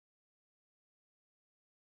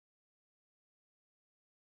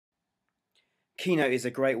Keynote is a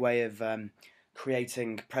great way of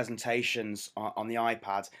creating presentations on the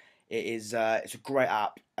iPad. It's a great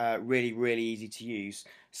app, really easy to use.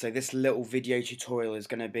 So this little video tutorial is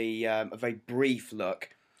going to be a very brief look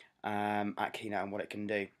at Keynote and what it can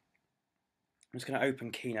do. I'm just going to open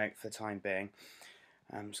Keynote for the time being.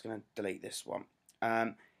 I'm just going to delete this one.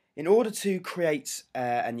 In order to create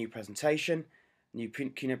a new presentation,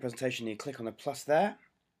 Keynote presentation, you click on the plus there.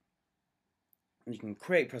 And you can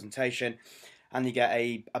create a presentation, and you get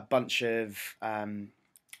a bunch of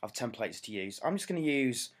templates to use. I'm just going to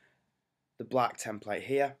use the black template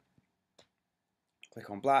here. Click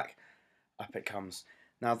on black, up it comes.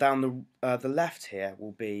 Now down the left here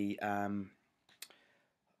will be all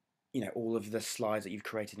of the slides that you've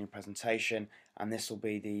created in your presentation, and this will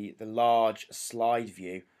be the large slide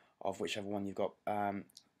view of whichever one you've got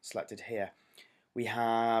selected here. We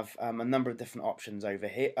have a number of different options up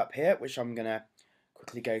here, which I'm going to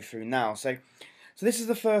quickly go through now. So this is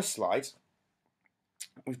the first slide.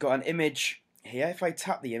 We've got an image here. If I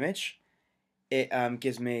tap the image, it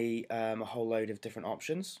gives me a whole load of different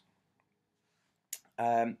options.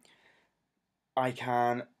 I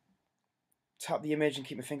can tap the image and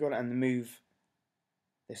keep my finger on it and move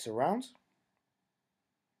this around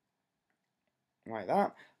like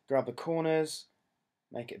that. Grab the corners,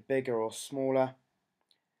 make it bigger or smaller,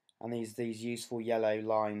 and these useful yellow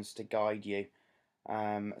lines to guide you,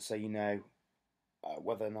 so you know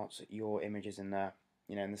whether or not your image is in the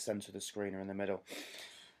in the center of the screen or in the middle.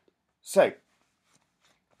 So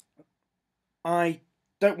I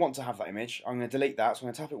don't want to have that image. I'm going to delete that. So I'm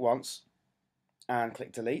going to tap it once and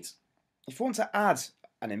click delete. If you want to add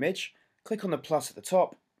an image, click on the plus at the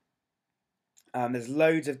top. There's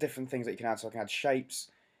loads of different things that you can add. So I can add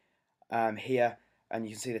shapes here, and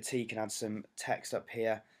you can see the T can add some text up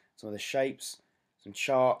here, some of the shapes, some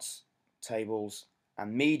charts, tables,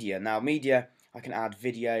 and media. Now media, I can add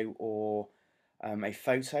video or a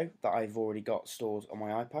photo that I've already got stored on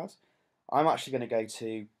my iPad. I'm actually going to go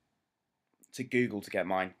to Google to get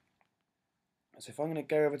mine. So if I'm going to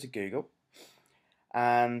go over to Google,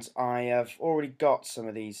 and I have already got some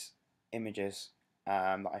of these images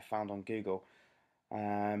that I found on Google.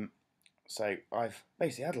 So I've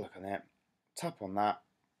basically had a look on it, tap on that,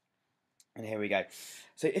 and here we go.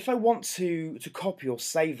 So if I want to copy or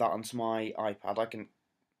save that onto my iPad, I can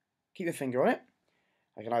keep my finger on it.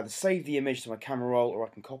 I can either save the image to my camera roll or I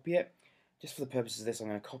can copy it. Just for the purposes of this, I'm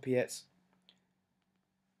going to copy it.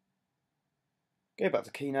 Go back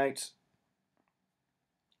to Keynote.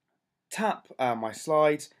 Tap my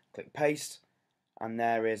slides, click paste, and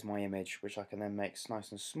there is my image, which I can then make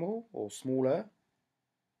nice and small or smaller.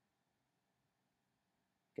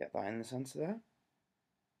 Get that in the center there.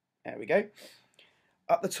 There we go.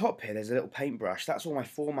 Up the top here, there's a little paintbrush. That's all my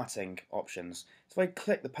formatting options. So if I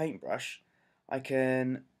click the paintbrush, I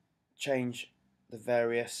can change the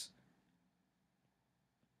various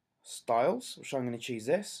styles, which I'm going to choose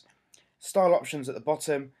this. Style options at the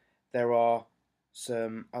bottom. There are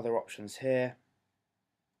some other options here,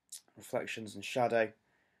 reflections and shadow,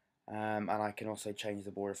 and I can also change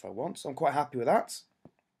the border if I want. So I'm quite happy with that.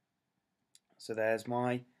 So there's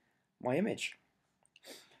my image.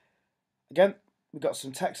 Again, we've got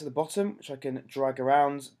some text at the bottom, which I can drag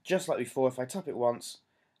around just like before. If I tap it once,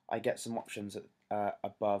 I get some options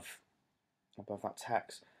above that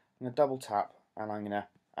text. I'm going to double tap and I'm going to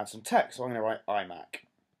add some text. So I'm going to write iMac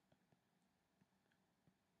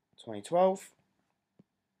 2012.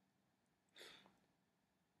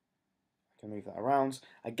 I can move that around.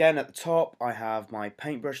 Again, at the top, I have my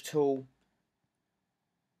paintbrush tool.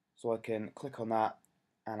 So I can click on that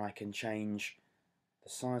and I can change the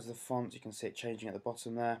size of the font. You can see it changing at the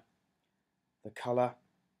bottom there. The colour.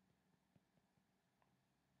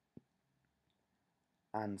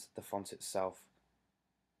 And the font itself.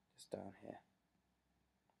 Just down here.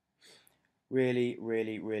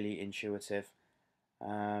 Really intuitive.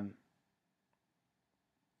 So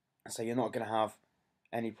you're not going to have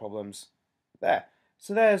any problems there.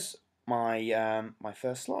 So there's my my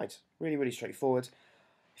first slide. Really straightforward.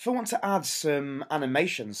 If I want to add some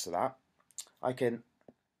animations to that, I can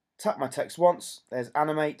tap my text once. There's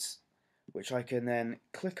animate, which I can then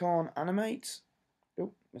click on animate.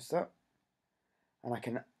 Oh, missed that. And I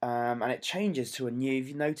can and it changes to a new. If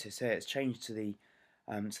you notice here, it's changed to the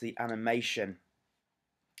animation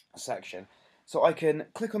section. So I can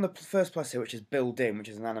click on the first plus here, which is build in, which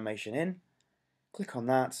is an animation in. Click on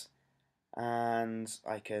that, and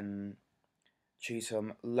I can choose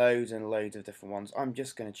from loads and loads of different ones. I'm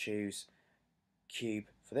just going to choose cube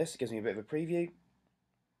for this. It gives me a bit of a preview.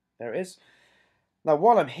 There it is. Now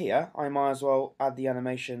while I'm here, I might as well add the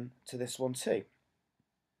animation to this one too.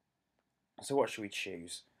 So what should we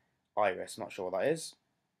choose? Iris, not sure what that is.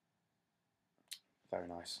 Very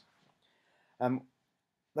nice.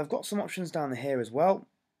 They've got some options down here as well.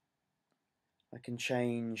 I can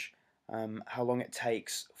change how long it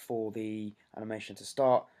takes for the animation to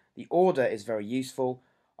start. The order is very useful.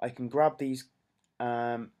 I can grab these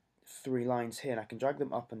 3 lines here and I can drag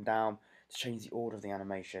them up and down to change the order of the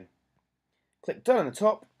animation. Click done on the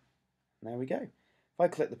top, and there we go. If I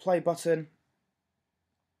click the play button,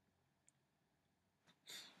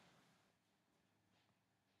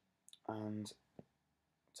 and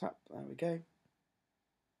tap, there we go.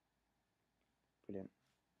 Brilliant.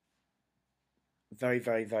 Very,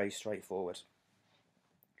 very, very straightforward.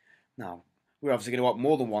 Now, we're obviously going to want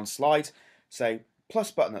more than one slide, so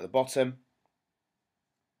plus button at the bottom,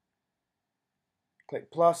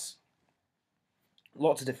 click plus,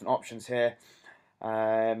 lots of different options here,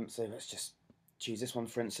 so let's just choose this one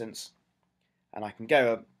for instance, and I can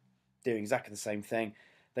go doing exactly the same thing.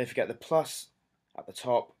 Don't forget the plus at the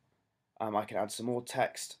top. I can add some more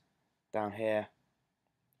text down here.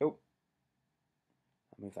 Oh,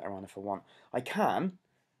 I'll move that around if I want. I can,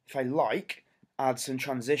 if I like, add some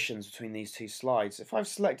transitions between these 2 slides. If I've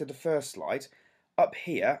selected the first slide, up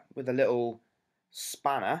here with a little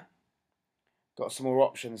spanner, got some more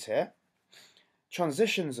options here.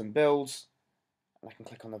 Transitions and builds, and I can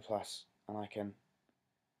click on the plus, and I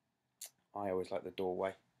always like the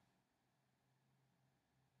doorway.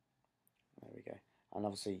 There we go. And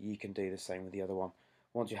obviously you can do the same with the other one.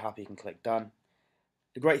 Once you're happy, you can click done.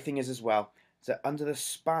 The great thing is as well, is that under the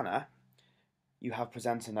spanner, you have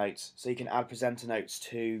presenter notes. So you can add presenter notes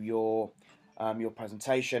to your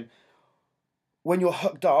presentation. When you're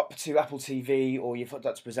hooked up to Apple TV or you've hooked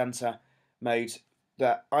up to presenter mode,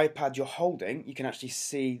 the iPad you're holding, you can actually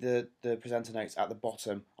see the presenter notes at the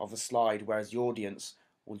bottom of the slide, whereas the audience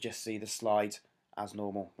will just see the slide as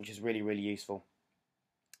normal, which is really, really useful.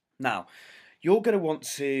 Now, you're going to want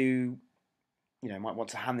to, might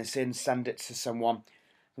want to hand this in, send it to someone.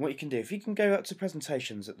 And what you can do, if you can go up to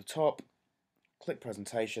presentations at the top, click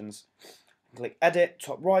presentations, click edit,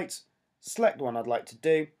 top right, select the one I'd like to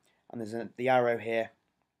do, and there's the arrow here.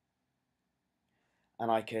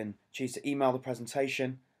 And I can choose to email the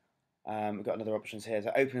presentation. We've got another options here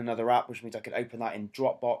to open another app, which means I can open that in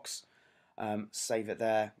Dropbox, save it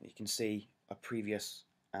there. You can see a previous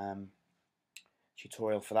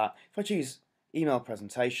tutorial for that. If I choose email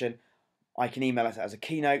presentation, I can email it as a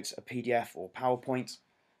Keynote, a PDF, or PowerPoint.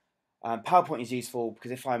 PowerPoint is useful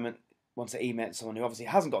because if I want to email it to someone who obviously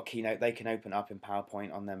hasn't got Keynote, they can open up in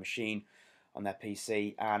PowerPoint on their machine, on their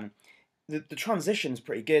PC, and the transition's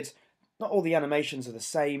pretty good. Not all the animations are the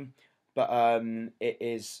same, but it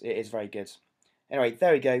is very good. Anyway,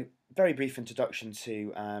 there we go. Very brief introduction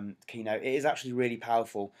to Keynote. It is actually really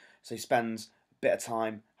powerful, so spend a bit of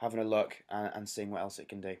time having a look and seeing what else it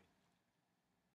can do.